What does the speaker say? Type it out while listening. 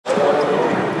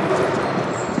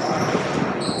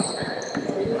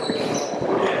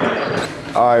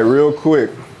All right, real quick.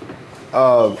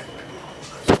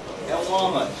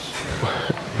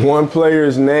 One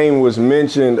player's name was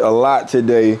mentioned a lot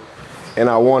today, and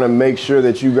I want to make sure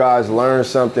that you guys learn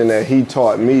something that he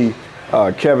taught me,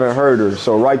 Kevin Herter.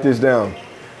 So write this down.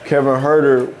 Kevin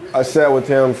Herter, I sat with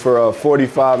him for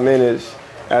 45 minutes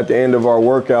at the end of our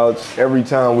workouts every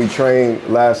time we trained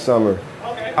last summer.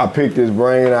 I picked his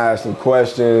brain, I asked him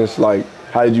questions like,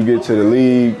 how did you get to the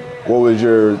league? What was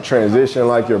your transition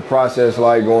like, your process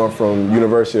like going from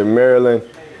University of Maryland?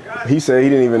 He said he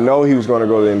didn't even know he was going to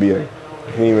go to the NBA.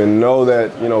 He didn't even know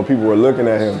that, people were looking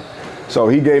at him. So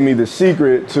he gave me the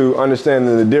secret to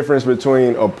understanding the difference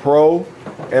between a pro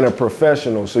and a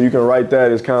professional. So you can write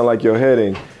that as kind of like your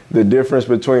heading, the difference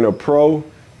between a pro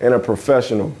and a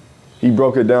professional. He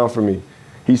broke it down for me.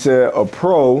 He said a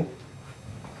pro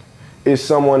is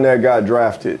someone that got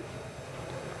drafted,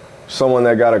 someone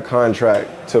that got a contract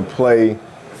to play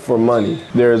for money.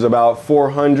 There's about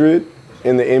 400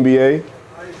 in the NBA.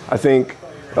 I think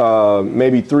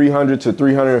maybe 300 to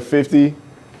 350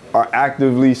 are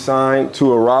actively signed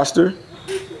to a roster,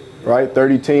 right?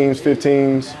 30 teams,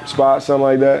 15 spots, something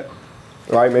like that,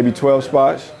 right? Maybe 12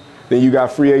 spots. Then you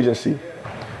got free agency.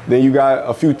 Then you got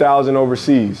a few thousand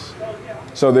overseas.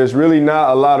 So there's really not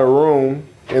a lot of room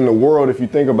in the world if you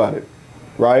think about it,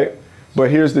 right? But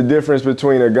here's the difference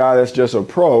between a guy that's just a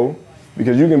pro,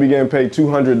 because you can be getting paid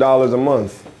 $200 a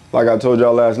month, like I told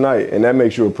y'all last night, and that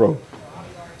makes you a pro.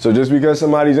 So just because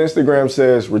somebody's Instagram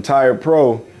says retired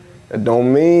pro, that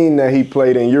don't mean that he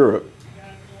played in Europe.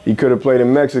 He could have played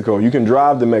in Mexico. You can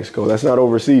drive to Mexico. That's not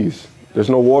overseas. There's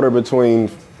no water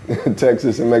between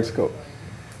Texas and Mexico,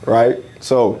 right?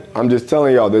 So I'm just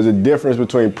telling y'all, there's a difference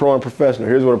between pro and professional.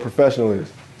 Here's what a professional is.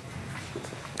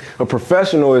 A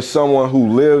professional is someone who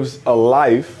lives a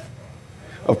life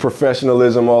of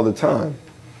professionalism all the time.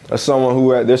 There's someone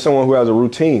who has a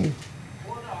routine,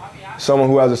 someone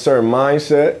who has a certain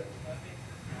mindset.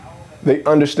 They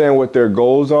understand what their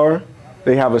goals are.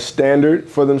 They have a standard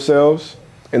for themselves,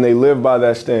 and they live by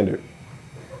that standard.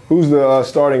 Who's the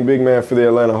starting big man for the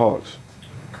Atlanta Hawks?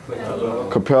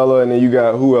 Capella, and then you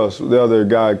got who else? The other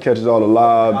guy catches all the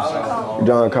lobs,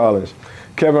 John Collins.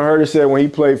 Kevin Herter said when he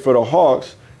played for the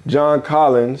Hawks, John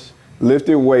Collins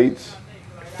lifted weights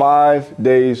 5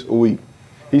 days a week.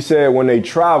 He said when they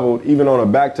traveled, even on a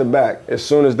back-to-back, as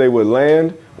soon as they would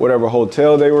land, whatever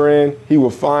hotel they were in, he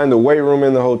would find the weight room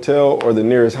in the hotel or the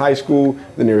nearest high school,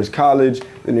 the nearest college,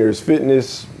 the nearest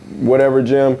fitness, whatever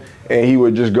gym, and he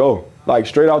would just go. Like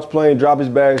straight out the plane, drop his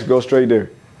bags, go straight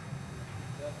there.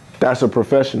 That's a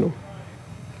professional,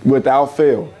 without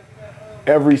fail.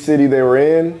 Every city they were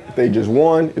in, if they just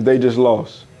won, if they just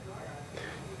lost.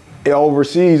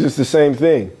 Overseas, it's the same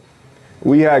thing.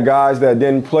 We had guys that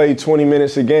didn't play 20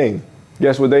 minutes a game.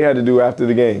 Guess what they had to do after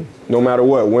the game? No matter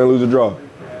what, win, lose, or draw.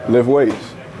 Lift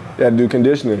weights. They had to do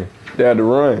conditioning. They had to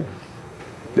run.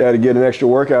 They had to get an extra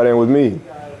workout in with me.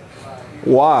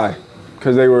 Why?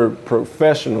 Because they were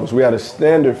professionals. We had a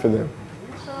standard for them.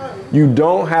 You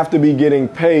don't have to be getting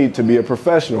paid to be a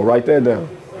professional. Write that down.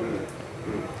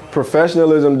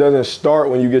 Professionalism doesn't start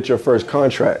when you get your first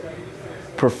contract.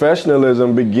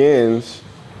 Professionalism begins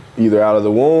either out of the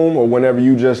womb or whenever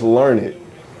you just learn it.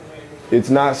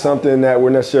 It's not something that we're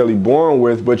necessarily born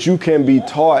with, but you can be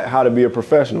taught how to be a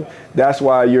professional. That's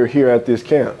why you're here at this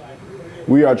camp.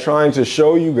 We are trying to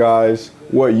show you guys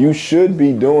what you should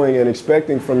be doing and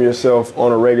expecting from yourself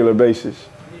on a regular basis.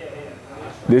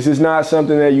 This is not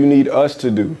something that you need us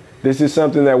to do. This is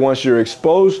something that once you're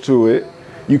exposed to it,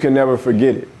 you can never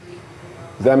forget it.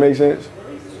 Does that make sense?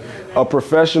 A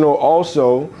professional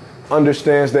also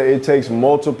understands that it takes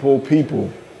multiple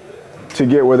people to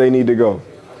get where they need to go.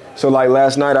 So like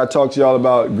last night, I talked to y'all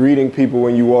about greeting people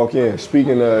when you walk in,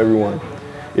 speaking to everyone.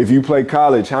 If you play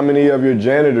college, how many of your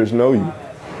janitors know you?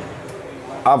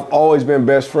 I've always been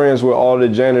best friends with all the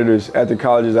janitors at the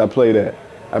colleges I played at.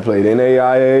 I played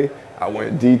NAIA, I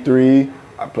went D3,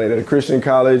 I played at a Christian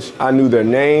college. I knew their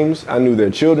names, I knew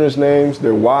their children's names,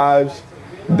 their wives.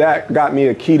 That got me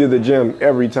a key to the gym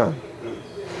every time.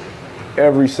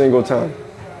 Every single time.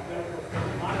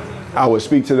 I would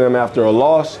speak to them after a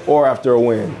loss or after a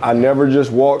win. I never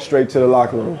just walked straight to the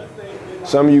locker room.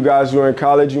 Some of you guys who are in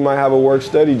college, you might have a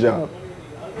work-study job,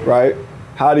 right?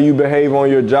 How do you behave on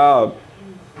your job?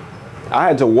 I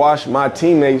had to wash my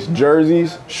teammates'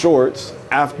 jerseys, shorts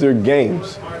after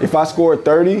games. If I scored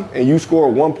 30 and you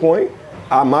scored 1 point,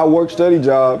 my work-study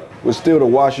job was still to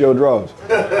wash your drawers.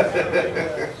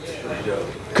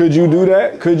 Could you do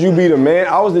that? Could you be the man?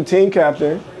 I was the team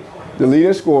captain, the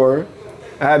leading scorer.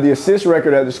 I had the assist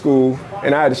record at the school,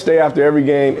 and I had to stay after every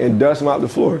game and dust mop the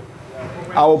floor.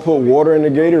 I would put water in the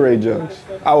Gatorade jugs.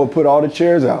 I would put all the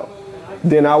chairs out.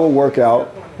 Then I would work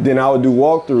out. Then I would do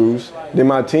walkthroughs. Then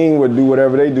my team would do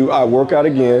whatever they do. I'd work out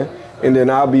again. And then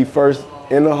I'd be first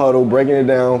in the huddle, breaking it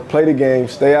down, play the game,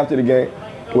 stay after the game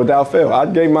without fail. I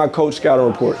gave my coach scouting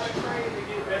reports.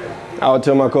 I would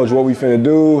tell my coach what we finna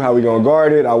do, how we gonna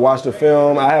guard it. I watched the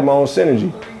film. I had my own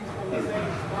synergy.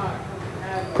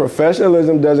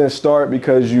 Professionalism doesn't start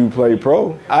because you play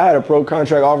pro. I had a pro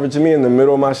contract offered to me in the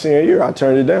middle of my senior year. I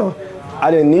turned it down.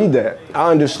 I didn't need that. I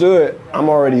understood I'm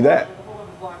already that.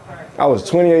 I was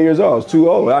 28 years old. I was too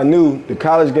old. I knew the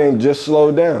college game just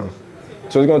slowed down.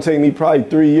 So it's going to take me probably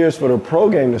 3 years for the pro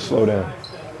game to slow down.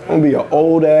 I'm going to be an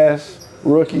old ass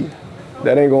rookie.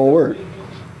 That ain't going to work.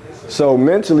 So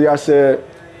mentally I said,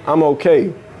 I'm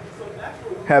okay.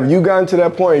 Have you gotten to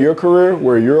that point in your career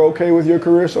where you're okay with your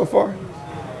career so far?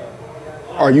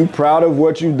 Are you proud of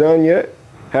what you've done yet?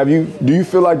 Do you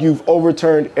feel like you've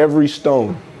overturned every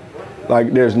stone?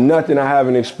 Like there's nothing I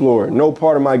haven't explored. No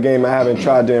part of my game I haven't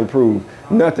tried to improve.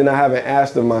 Nothing I haven't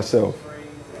asked of myself.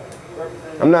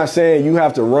 I'm not saying you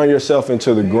have to run yourself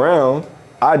into the ground.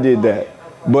 I did that.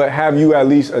 But have you at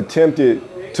least attempted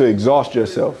to exhaust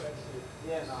yourself?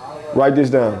 Write this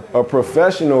down. A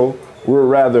professional would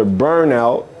rather burn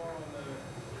out.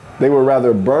 They would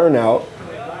rather burn out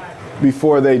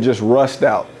before they just rust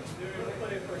out.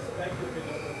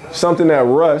 Something that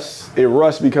rusts, it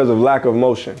rusts because of lack of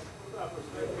motion.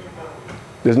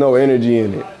 There's no energy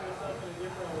in it.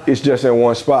 It's just in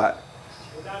one spot.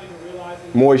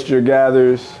 Moisture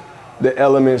gathers, the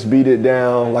elements beat it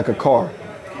down like a car.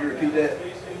 Can you repeat that?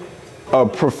 A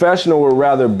professional would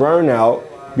rather burn out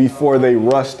before they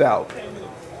rust out.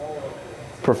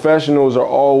 Professionals are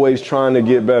always trying to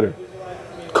get better.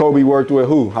 Kobe worked with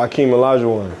who? Hakeem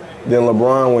Olajuwon. Then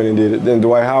LeBron went and did it. Then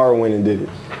Dwight Howard went and did it.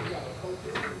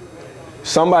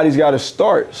 Somebody's got to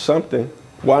start something.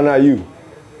 Why not you?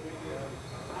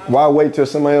 Why wait till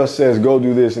somebody else says, go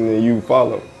do this, and then you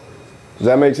follow? Does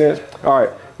that make sense? All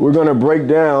right, we're going to break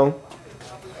down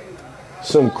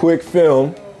some quick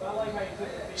film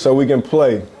so we can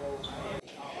play.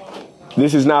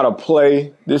 This is not a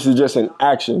play. This is just an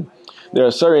action. There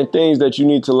are certain things that you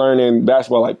need to learn in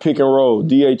basketball, like pick and roll,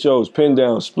 DHOs, pin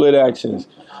down, split actions,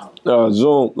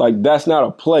 zoom. Like, that's not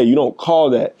a play. You don't call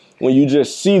that. When you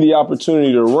just see the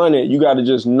opportunity to run it, you got to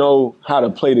just know how to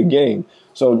play the game.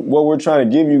 So what we're trying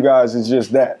to give you guys is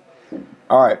just that.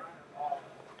 All right.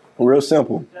 Real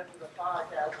simple.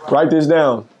 Write this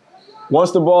down.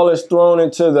 Once the ball is thrown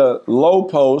into the low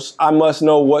post, I must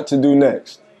know what to do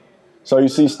next. So you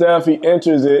see Steph, he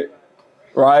enters it,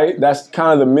 right? That's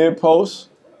kind of the mid post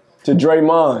to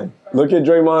Draymond. Look at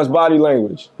Draymond's body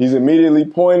language. He's immediately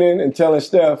pointing and telling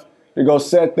Steph to go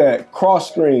set that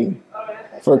cross screen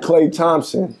for Klay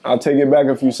Thompson. I'll take it back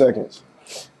a few seconds.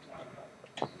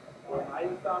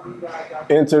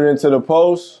 Enter into the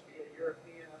post.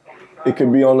 It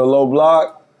could be on the low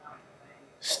block.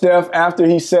 Steph, after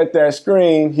he set that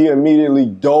screen, he immediately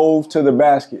dove to the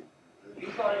basket.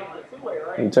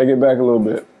 And take it back a little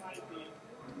bit.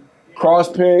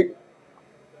 Cross pick,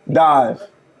 dive.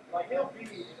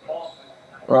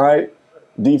 All right?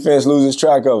 Defense loses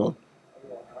track of him.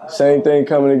 Same thing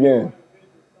coming again.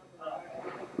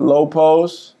 Low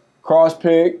post, cross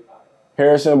pick.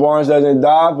 Harrison Barnes doesn't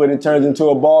dive, but it turns into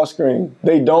a ball screen.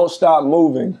 They don't stop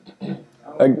moving.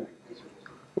 Like,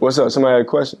 what's up? Somebody had a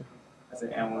question? I said,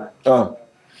 and one. Oh,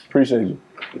 appreciate you.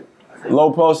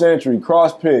 Low post entry,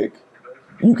 cross pick.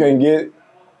 You can get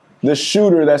the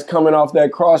shooter that's coming off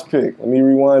that cross pick. Let me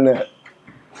rewind that.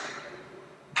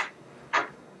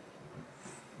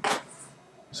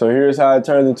 So here's how it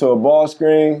turns into a ball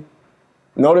screen.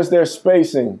 Notice their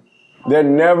spacing. They're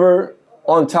never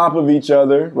on top of each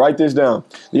other. Write this down.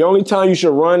 The only time you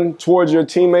should run towards your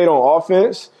teammate on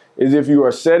offense is if you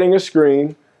are setting a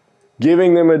screen,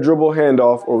 giving them a dribble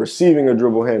handoff, or receiving a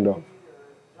dribble handoff.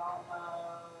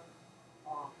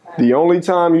 The only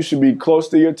time you should be close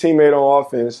to your teammate on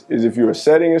offense is if you are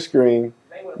setting a screen,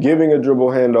 giving a dribble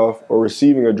handoff, or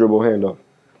receiving a dribble handoff,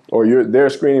 or they're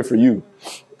screening for you.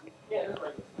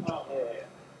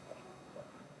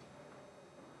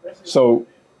 So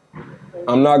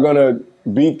I'm not going to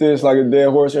beat this like a dead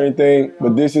horse or anything,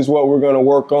 but this is what we're going to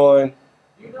work on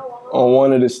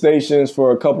one of the stations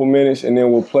for a couple minutes, and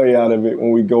then we'll play out of it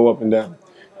when we go up and down.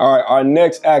 All right, our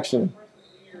next action.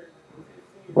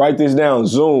 Write this down.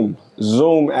 Zoom.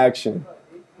 Zoom action.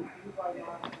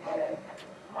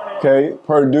 Okay,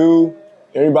 Purdue.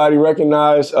 Everybody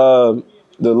recognize the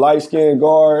light-skinned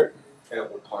guard?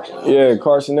 Yeah,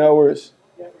 Carson Edwards.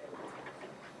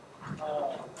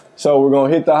 So we're going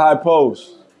to hit the high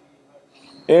post.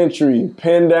 Entry,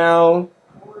 pin down.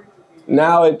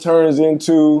 Now it turns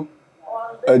into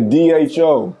a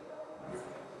DHO.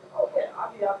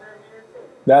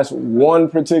 That's one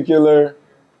particular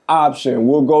option.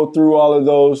 We'll go through all of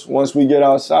those once we get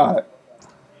outside.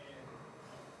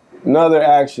 Another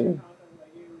action.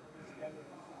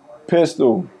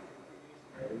 Pistol.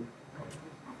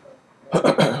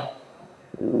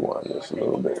 Rewind this a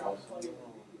little bit.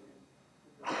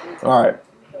 All right.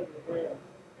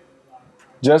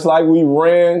 Just like we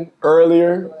ran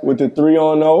earlier with the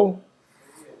 3-on-0,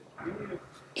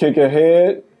 kick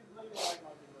ahead.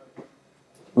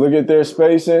 Look at their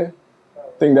spacing.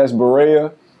 I think that's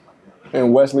Berea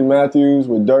and Wesley Matthews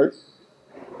with Dirk.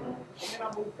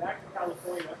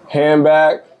 Hand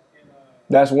back.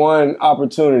 That's one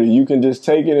opportunity. You can just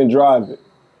take it and drive it.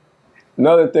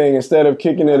 Another thing, instead of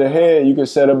kicking it ahead, you can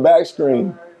set a back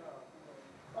screen.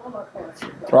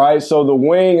 Right? So the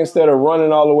wing, instead of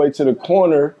running all the way to the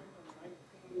corner,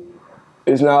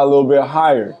 is now a little bit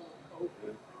higher.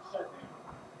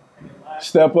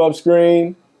 Step up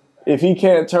screen. If he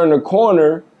can't turn the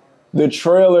corner, the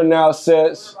trailer now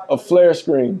sets a flare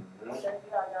screen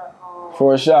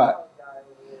for a shot.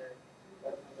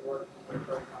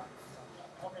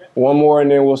 One more and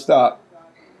then we'll stop.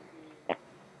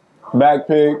 Back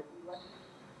pick.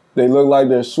 They look like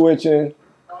they're switching.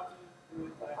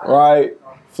 Right?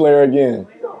 Flare again.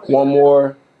 One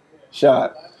more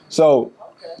shot. So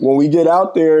when we get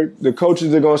out there, the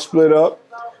coaches are going to split up.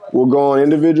 We'll go on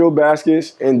individual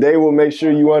baskets, and they will make sure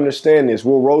you understand this.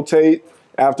 We'll rotate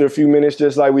after a few minutes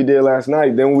just like we did last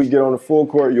night. Then when we get on the full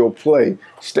court, you'll play.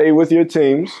 Stay with your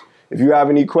teams. If you have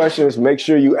any questions, make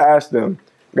sure you ask them.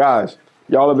 Guys,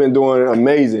 y'all have been doing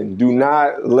amazing. Do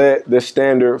not let the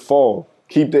standard fall.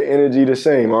 Keep the energy the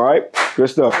same, all right? Good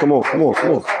stuff. Come on, come on,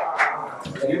 come on.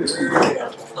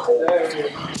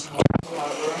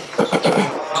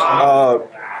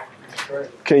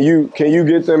 Can you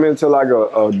get them into like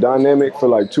a dynamic for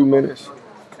like 2 minutes?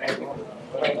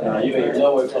 You ain't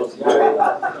nowhere close to your age.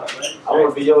 I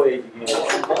want to be your age again.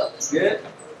 Good.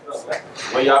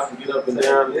 When y'all can get up and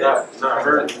down and not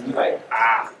hurt, you like,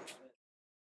 ah.